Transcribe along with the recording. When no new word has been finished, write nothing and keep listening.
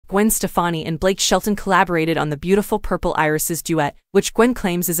Gwen Stefani and Blake Shelton collaborated on the beautiful Purple Irises duet, which Gwen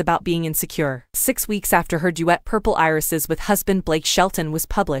claims is about being insecure. 6 weeks after her duet Purple Irises with husband Blake Shelton was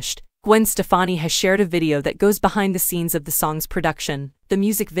published, Gwen Stefani has shared a video that goes behind the scenes of the song's production. The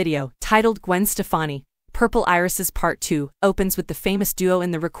music video, titled Gwen Stefani, Purple Irises Part 2, opens with the famous duo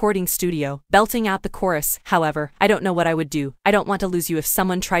in the recording studio, belting out the chorus, "However, I don't know what I would do. I don't want to lose you if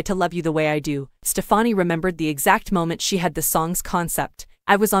someone tried to love you the way I do." Stefani remembered the exact moment she had the song's concept.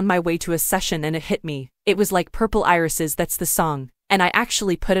 "I was on my way to a session and it hit me. It was like Purple Irises, that's the song. And I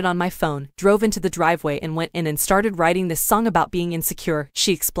actually put it on my phone, drove into the driveway and went in and started writing this song about being insecure,"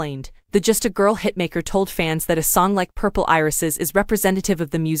 she explained. The Just a Girl hitmaker told fans that a song like Purple Irises is representative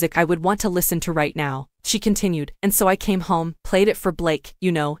of the music I would want to listen to right now. She continued, "And so I came home, played it for Blake,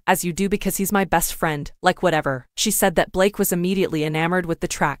 you know, as you do because he's my best friend, like whatever." She said that Blake was immediately enamored with the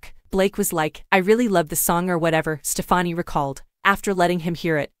track. Blake was like, "I really love the song," or whatever, Stefani recalled. After letting him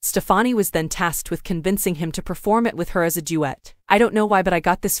hear it, Stefani was then tasked with convincing him to perform it with her as a duet. "I don't know why, but I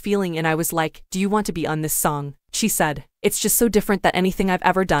got this feeling and I was like, do you want to be on this song?" she said. "It's just so different than anything I've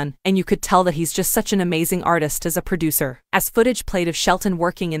ever done, and you could tell that he's just such an amazing artist as a producer." As footage played of Shelton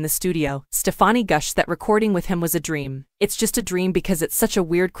working in the studio, Stefani gushed that recording with him was a dream. "It's just a dream because it's such a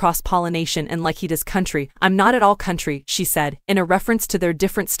weird cross-pollination and like he does country. I'm not at all country," she said, in a reference to their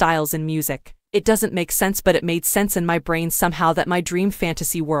different styles in music. "It doesn't make sense, but it made sense in my brain somehow, that my dream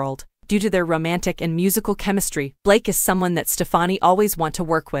fantasy world." Due to their romantic and musical chemistry, Blake is someone that Stefani always want to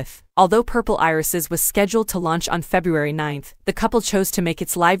work with. Although Purple Irises was scheduled to launch on February 9th, the couple chose to make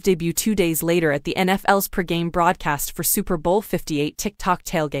its live debut 2 days later at the NFL's pregame broadcast for Super Bowl 58 TikTok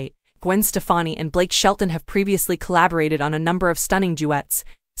Tailgate. Gwen Stefani and Blake Shelton have previously collaborated on a number of stunning duets,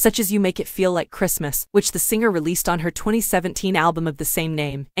 such as "You Make It Feel Like Christmas," which the singer released on her 2017 album of the same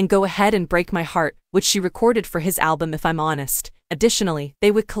name, and "Go Ahead and Break My Heart," which she recorded for his album If I'm Honest. Additionally, they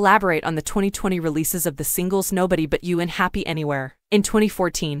would collaborate on the 2020 releases of the singles Nobody But You and Happy Anywhere. In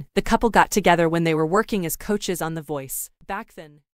 2014, the couple got together when they were working as coaches on The Voice. Back then,